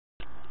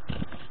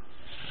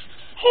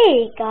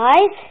Hey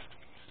guys,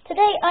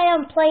 today I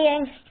am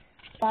playing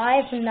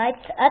Five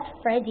Nights at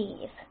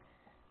Freddy's.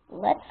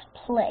 Let's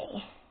play.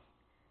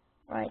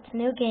 Right,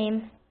 new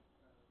game.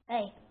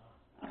 Hey,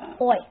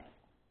 boy,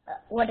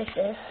 what is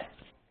this?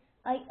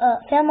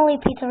 Family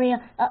pizzeria.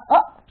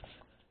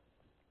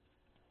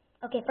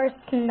 Okay, first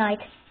night.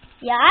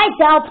 Yeah, I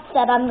doubt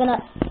that I'm gonna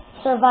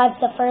survive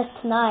the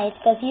first night,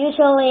 because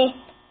usually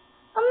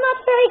I'm not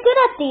very good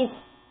at these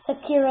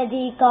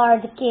security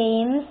guard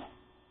games.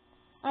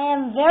 I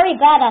am very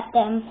bad at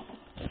them.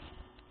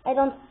 I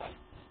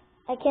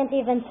can't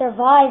even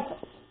survive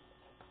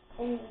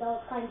in those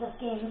kinds of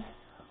games.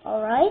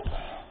 Alright.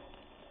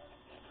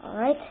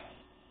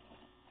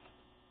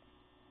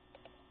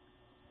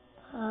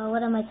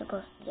 What am I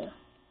supposed to do?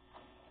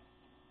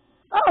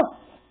 Oh!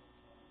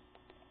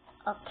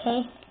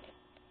 Okay.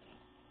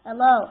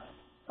 Hello.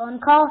 Phone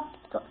call?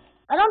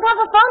 I don't have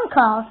a phone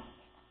call.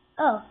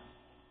 Oh.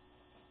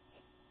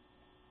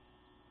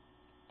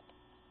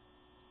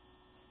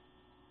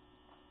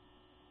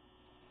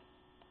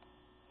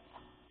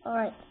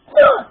 Alright.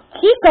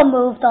 Chica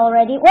moved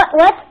already. What?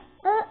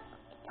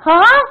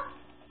 Huh?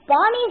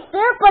 Bonnie's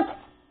there, but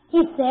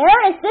he's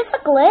there? Is this a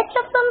glitch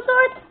of some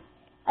sort?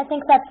 I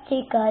think that's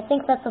Chica. I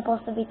think that's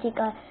supposed to be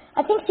Chica.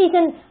 I think she's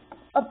in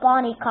a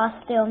Bonnie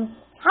costume.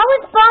 How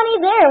is Bonnie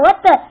there? What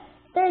the?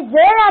 They're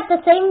there at the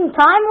same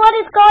time? What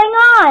is going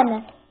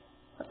on?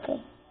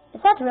 Okay.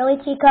 Is that really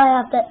Chica?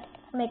 I have to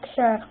make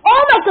sure.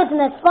 Oh my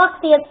goodness!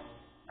 Foxy is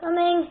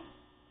coming.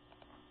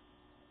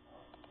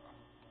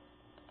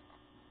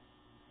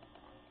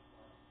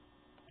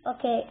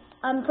 Okay,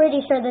 I'm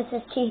pretty sure this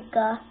is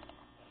Chica,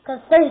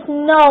 because there's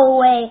no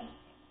way.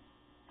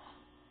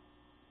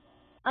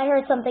 I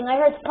heard something. I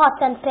heard pots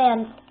and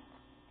pans.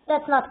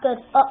 That's not good.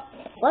 Oh,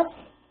 what?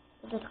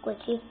 Is this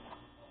glitchy?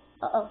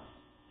 Uh-oh.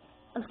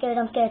 I'm scared.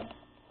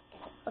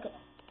 Okay.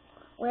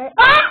 Where?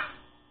 Ah!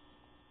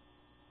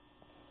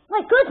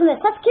 My goodness,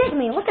 that scared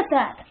me. Look at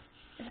that.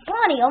 It's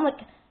Bonnie. Oh my...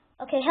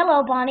 Okay,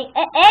 hello, Bonnie.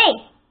 Hey!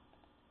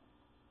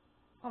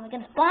 Oh my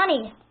goodness,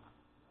 Bonnie.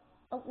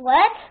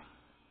 What?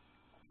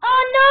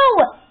 Oh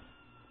no!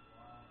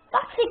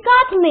 Foxy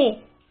got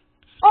me!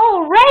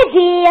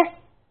 Already?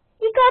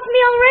 You got me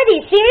already?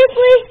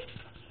 Seriously?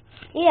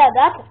 Yeah,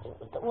 that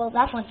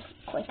one's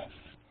quick.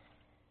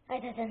 I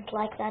didn't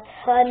like that.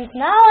 And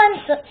now I'm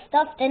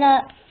stuffed in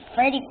a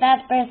Freddy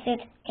Fazbear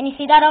suit. Can you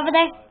see that over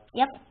there?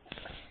 Yep.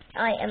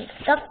 I am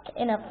stuffed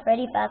in a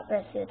Freddy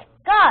Fazbear suit.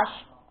 Gosh!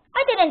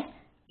 I didn't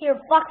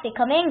hear Foxy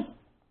coming.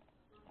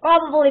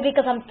 Probably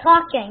because I'm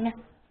talking.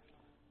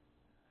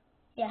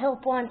 Yeah,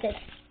 help wanted.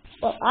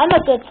 Well, I'm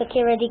a good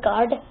security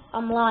guard.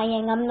 I'm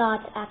lying. I'm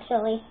not,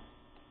 actually.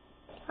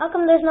 How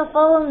come there's no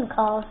phone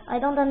call? I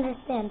don't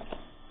understand.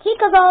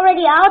 Chica's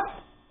already out?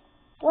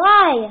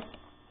 Why?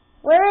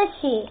 Where is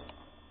she?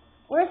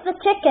 Where's the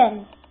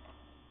chicken?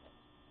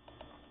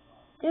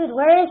 Dude,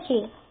 where is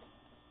she?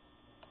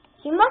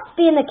 She must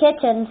be in the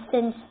kitchen,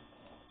 since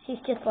she's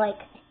just like...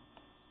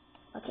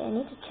 Okay, I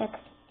need to check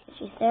if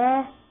she's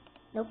there.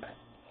 Nope.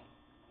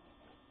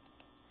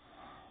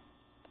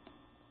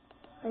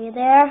 Are you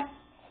there?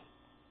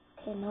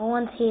 Okay, no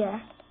one's here.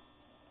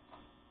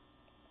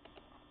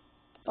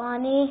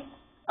 Bonnie.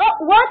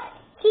 Oh, what?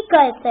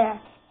 Chica is there.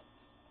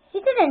 She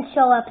didn't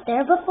show up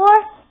there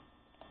before.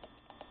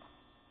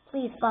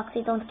 Please,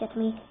 Foxy, don't get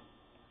me.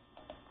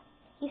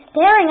 He's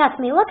staring at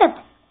me. Look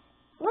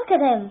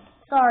at him.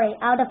 Sorry,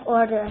 out of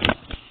order.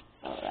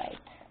 Alright.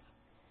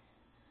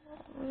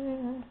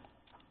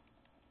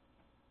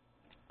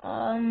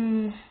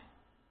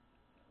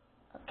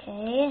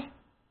 Okay.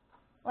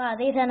 Wow,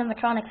 these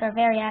animatronics are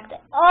very active.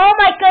 Oh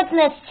my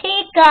goodness,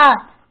 Chica!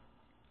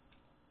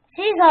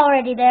 She's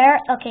already there.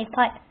 Okay,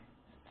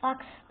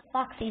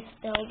 Foxy's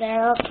still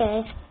there.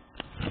 Okay.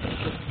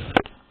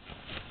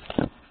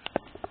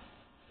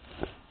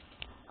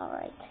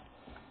 Alright.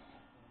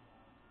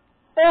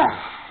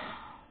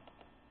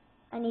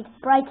 I need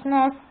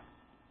brightness.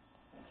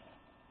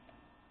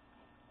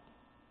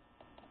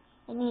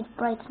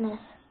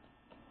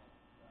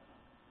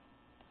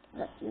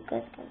 Look, you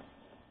guys can...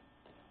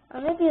 Or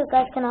maybe you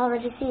guys can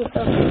already see it,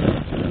 so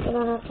you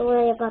don't have to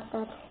worry about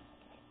that.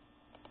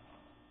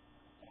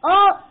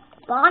 Oh!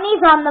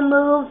 Bonnie's on the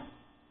move!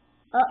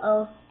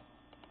 Uh-oh.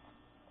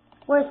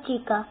 Where's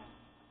Chica?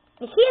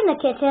 Is she in the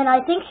kitchen?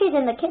 I think she's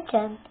in the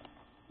kitchen.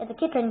 Yeah, the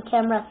kitchen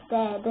camera's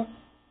dead.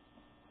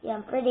 Yeah,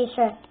 I'm pretty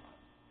sure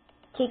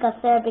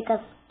Chica's there because,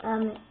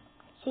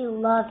 she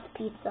loves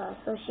pizza,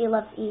 so she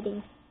loves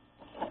eating.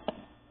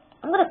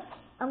 I'm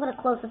gonna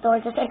close the door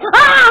just like...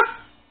 Ah!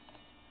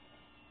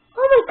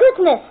 Oh my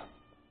goodness!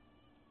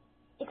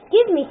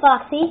 Excuse me,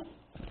 Foxy.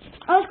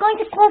 I was going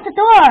to close the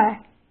door.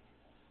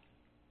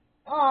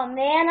 Oh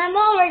man, I'm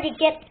already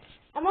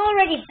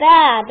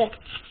bad.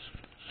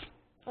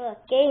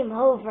 Game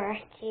over.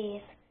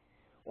 Jeez.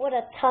 What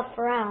a tough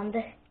round.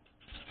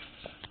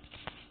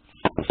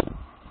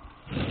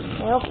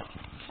 I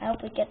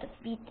hope we get to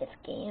beat this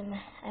game.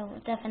 I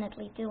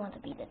definitely do want to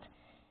beat it.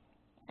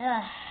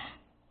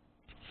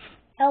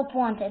 Help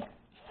wanted.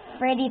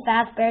 Freddy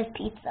Fazbear's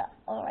Pizza.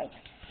 Alright.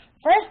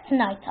 First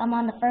night. I'm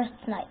on the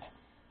first night.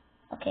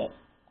 Okay.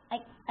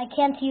 I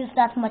can't use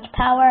that much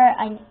power.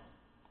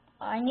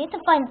 I need to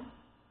find...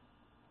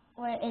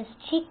 Where is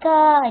Chica?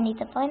 I need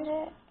to find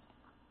her.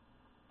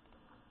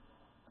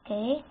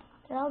 Okay.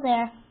 They're all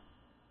there.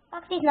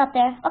 Foxy's not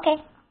there. Okay.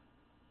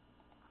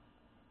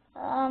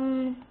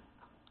 I'm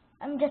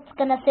just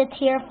gonna sit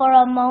here for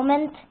a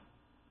moment.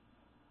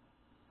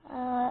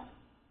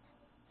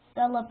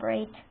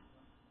 Celebrate.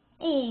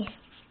 Eee.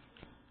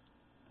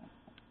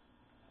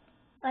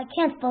 I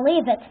can't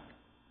believe it.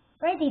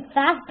 Freddy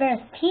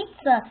Fazbear's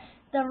Pizza.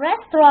 The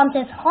restaurant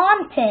is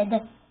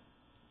haunted.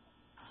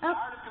 How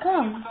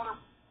come?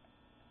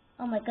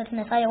 Oh my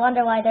goodness, I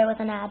wonder why there was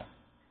an ad.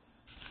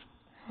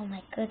 Oh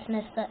my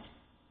goodness,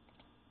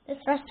 this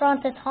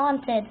restaurant is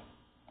haunted.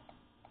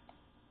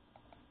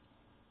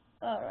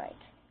 Alright.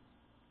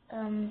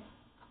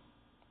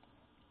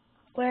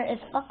 Where is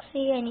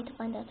Foxy? I need to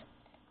find out.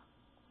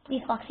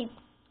 Please, Foxy.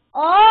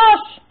 Oh!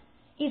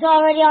 He's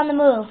already on the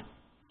move.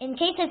 In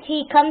case if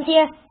he comes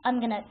here, I'm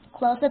gonna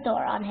close the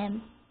door on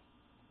him.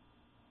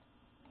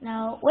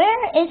 Now,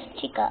 where is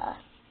Chica?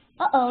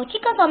 Uh-oh,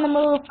 Chica's on the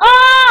move.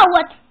 Oh,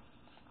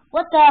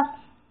 what the?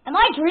 Am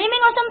I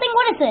dreaming or something?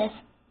 What is this?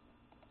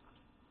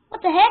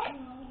 What the heck?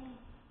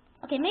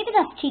 Okay, maybe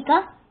that's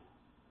Chica.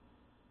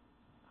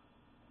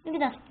 Maybe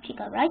that's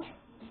Chica, right?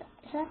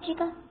 Is that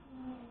Chica?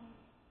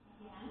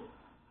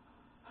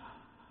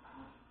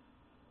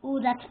 Ooh,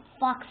 that's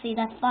Foxy.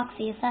 That's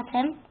Foxy. Is that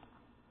him?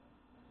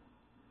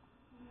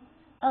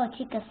 Oh,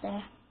 Chica's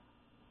there.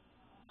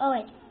 Oh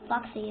wait,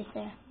 Foxy is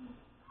there.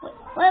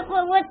 What?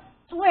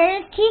 Where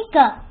is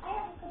Chica?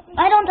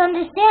 I don't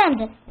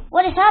understand.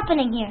 What is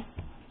happening here?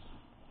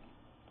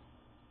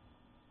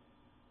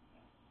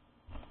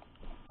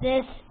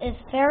 This is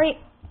very...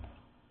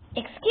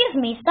 Excuse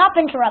me, stop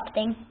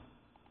interrupting.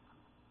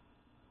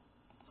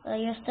 So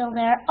you're still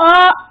there.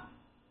 Oh!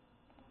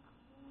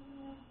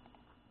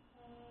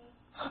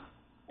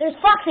 There's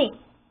Foxy.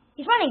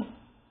 He's running.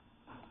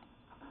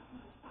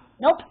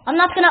 Nope, I'm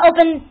not gonna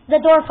open the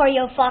door for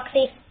you,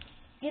 Foxy.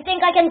 You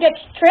think I can get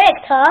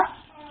tricked, huh?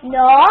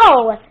 No,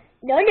 I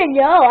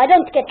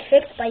don't get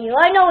tricked by you.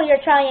 I know what you're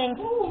trying.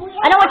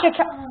 I know what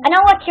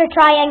you're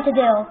trying to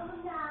do.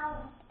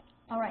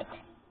 All right.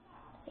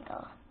 Here we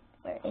go.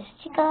 Where is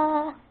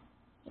Chica?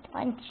 Need to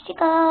find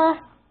Chica. Oh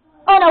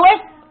no,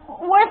 where's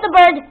the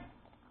bird?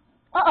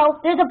 Uh-oh,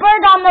 there's a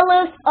bird on the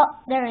loose. Oh,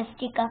 there is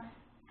Chica.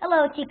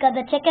 Hello, Chica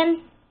the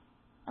chicken.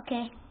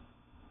 Okay.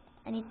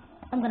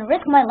 I'm gonna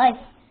risk my life.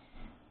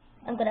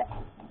 I'm gonna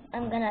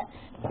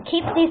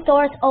keep these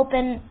doors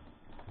open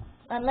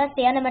unless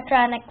the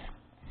animatronics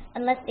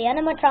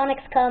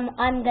come.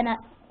 I'm gonna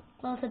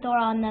close the door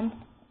on them.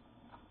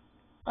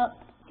 Oh,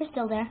 you're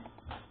still there.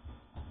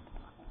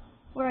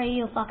 Where are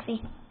you,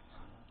 Foxy?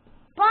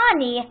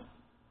 Bonnie!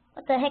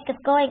 What the heck is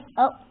going?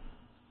 Oh,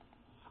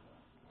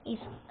 he's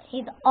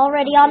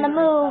already on the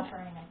move.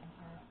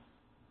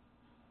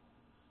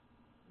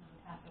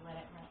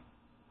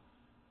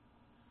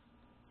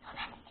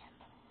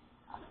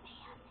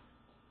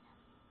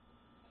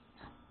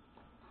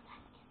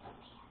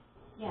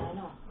 Yeah, I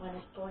know. When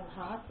it's going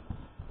hot,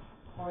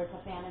 or it's a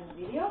fan in the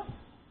video?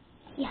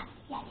 Yeah.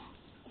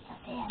 It's a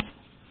fan.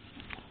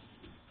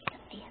 It's a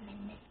fan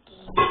in this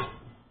game.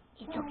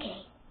 It's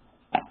okay.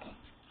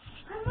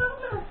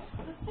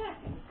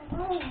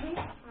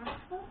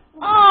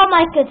 Oh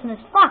my goodness,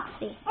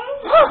 Foxy.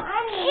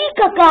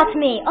 Chica got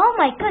me. Oh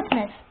my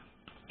goodness.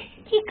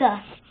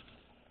 Chica.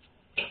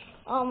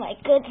 Oh my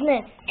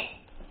goodness.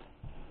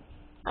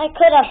 I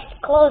could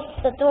have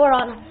closed the door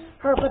on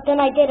her, but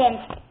then I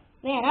didn't.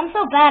 Man, I'm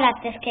so bad at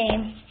this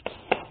game.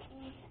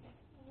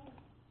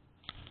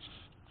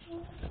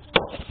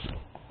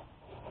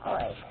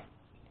 Alright.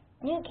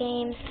 New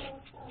games.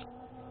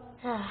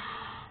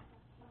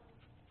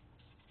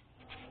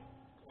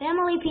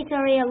 Family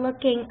Pizzeria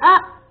looking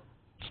up.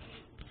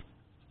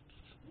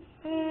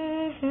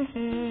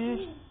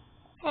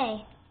 Hey.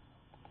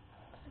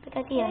 That's a good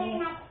idea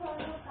here.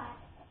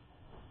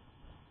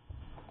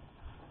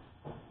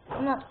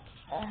 I'm not...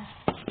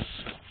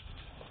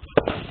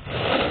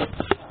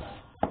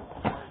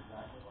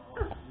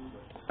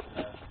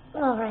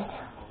 Alright.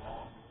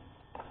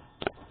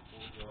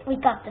 We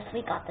got this.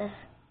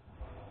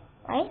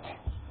 Right?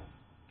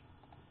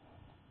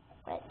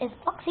 Right. Is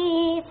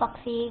Foxy's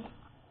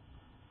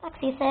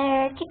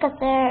there, Chica's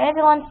there,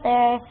 everyone's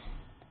there.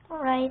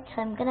 Alright,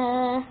 I'm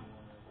gonna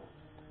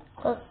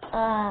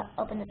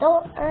open the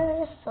door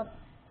so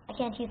I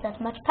can't use as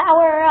much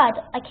power. I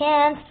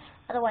can't,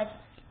 otherwise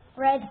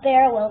Fred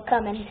Bear will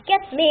come and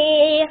get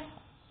me.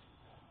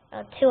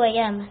 Oh, 2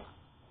 a.m.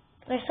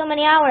 There's so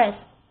many hours.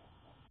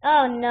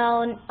 Oh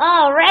no,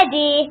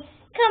 already?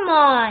 Come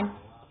on.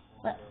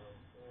 What?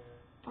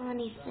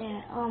 Bonnie's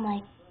there. Oh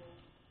my.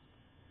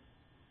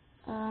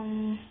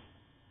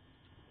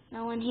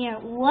 No one here.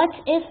 What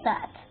is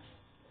that?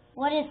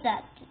 What is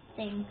that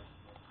thing?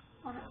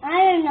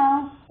 I don't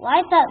know. Why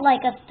is that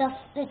like a stuff?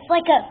 It's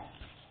like a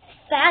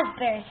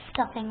Fazbear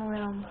stuffing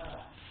room.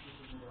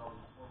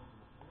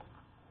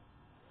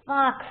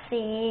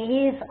 Foxy,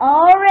 he's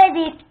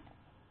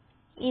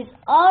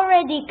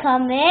already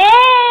coming.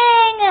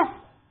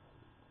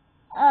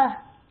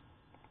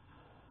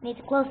 Need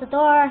to close the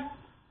door.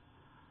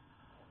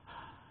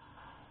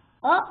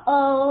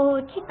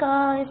 Uh-oh,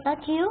 Chica, is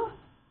that you?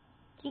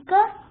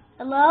 Chica?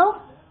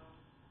 Hello?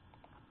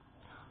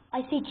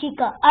 I see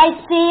Chica. I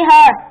see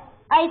her.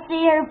 I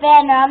see her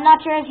banner. I'm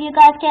not sure if you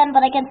guys can,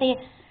 but I can see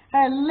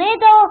her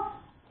little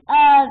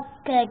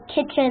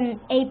kitchen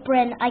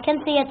apron. I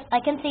can see it. I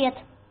can see it.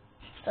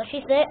 So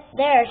she's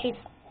there. She's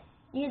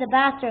near the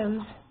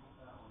bathrooms.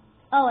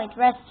 Oh, it's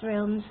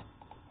restrooms.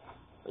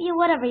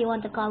 Whatever you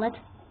want to call it.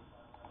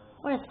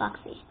 Where's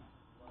Foxy?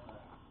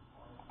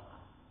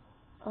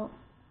 Oh.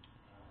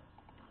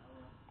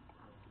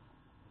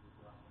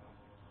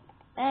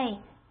 Hey,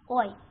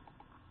 boy.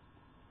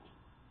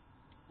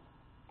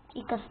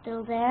 Chica's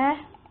still there.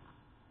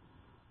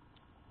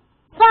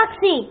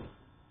 Foxy!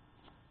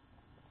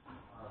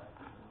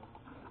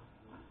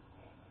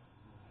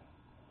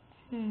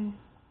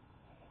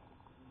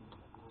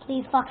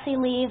 Please, Foxy,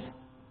 leave.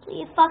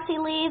 Please, Foxy,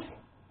 leave.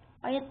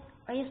 Are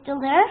you still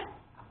there?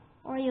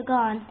 Or are you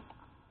gone?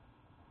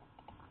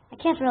 I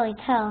can't really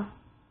tell.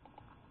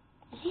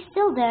 Is he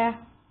still there?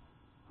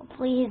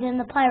 Hopefully he's in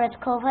the Pirate's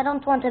Cove. I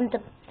don't want him to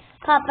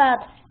pop out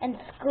and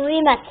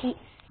scream at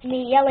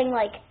me, yelling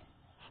like,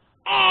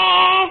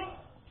 "Ah!"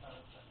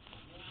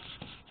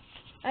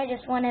 I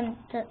just want him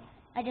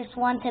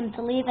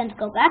to leave and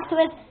go back to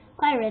his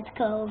Pirate's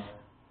Cove.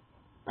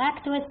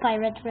 Back to his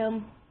pirate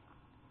room.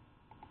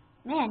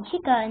 Man,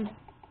 Chica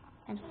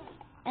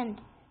and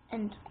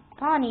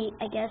Bonnie,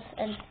 I guess,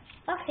 and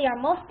Foxy are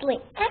mostly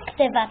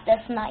active at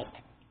this night.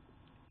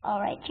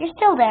 Alright, you're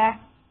still there.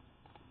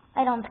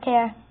 I don't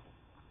care.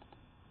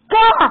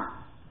 Gah!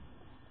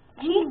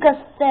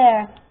 Chica's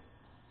there.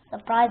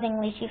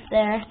 Surprisingly, she's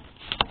there.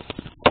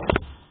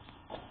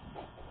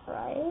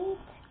 Right.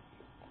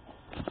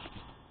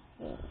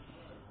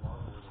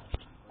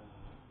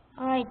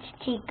 Alright,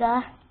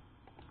 Chica.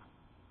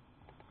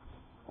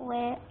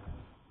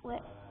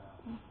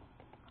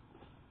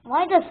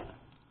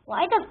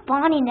 Why does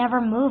Bonnie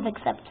never move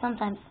except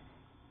sometimes?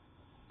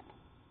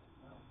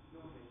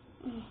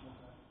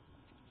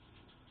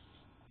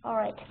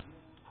 Alright.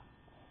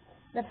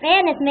 The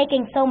fan is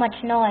making so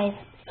much noise.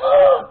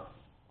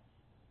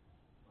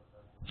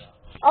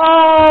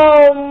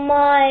 Oh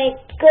my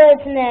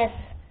goodness.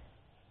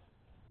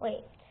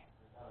 Wait.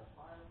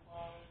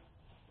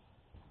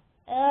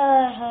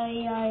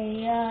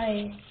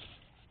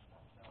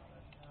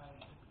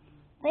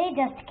 They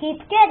just keep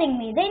getting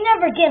me. They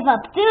never give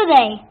up, do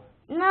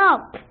they?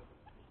 No.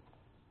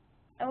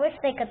 I wish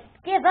they could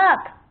give up.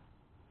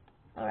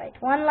 Alright,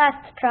 one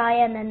last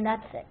try and then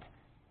that's it.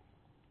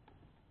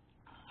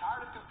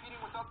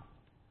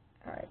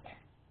 Alright.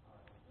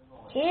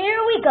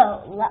 Here we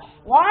go.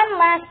 One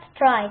last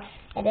try.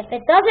 And if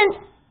it doesn't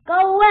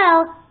go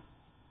well,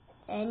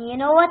 then you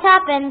know what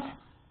happens.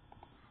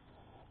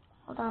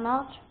 Hold on,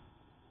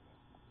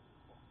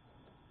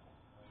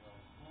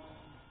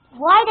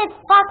 Why did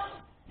Fox...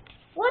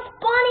 What?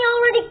 Bonnie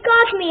already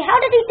got me. How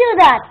did he do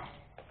that?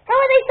 How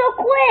are they so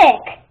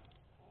quick?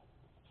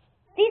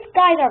 These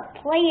guys are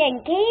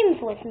playing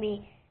games with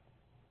me.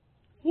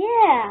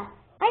 Yeah,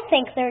 I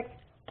think they're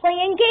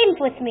playing games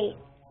with me.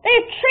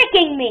 They're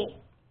tricking me.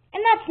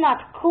 And that's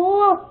not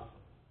cool.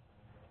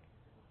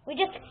 We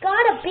just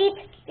gotta beat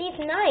these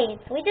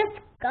knights. We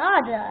just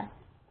gotta.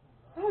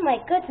 Oh my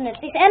goodness,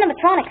 these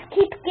animatronics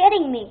keep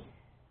getting me.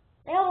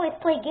 They always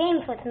play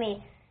games with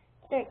me.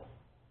 They're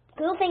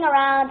goofing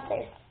around.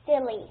 They're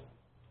silly.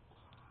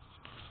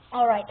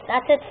 Alright,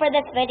 that's it for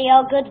this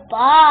video.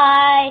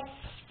 Goodbye.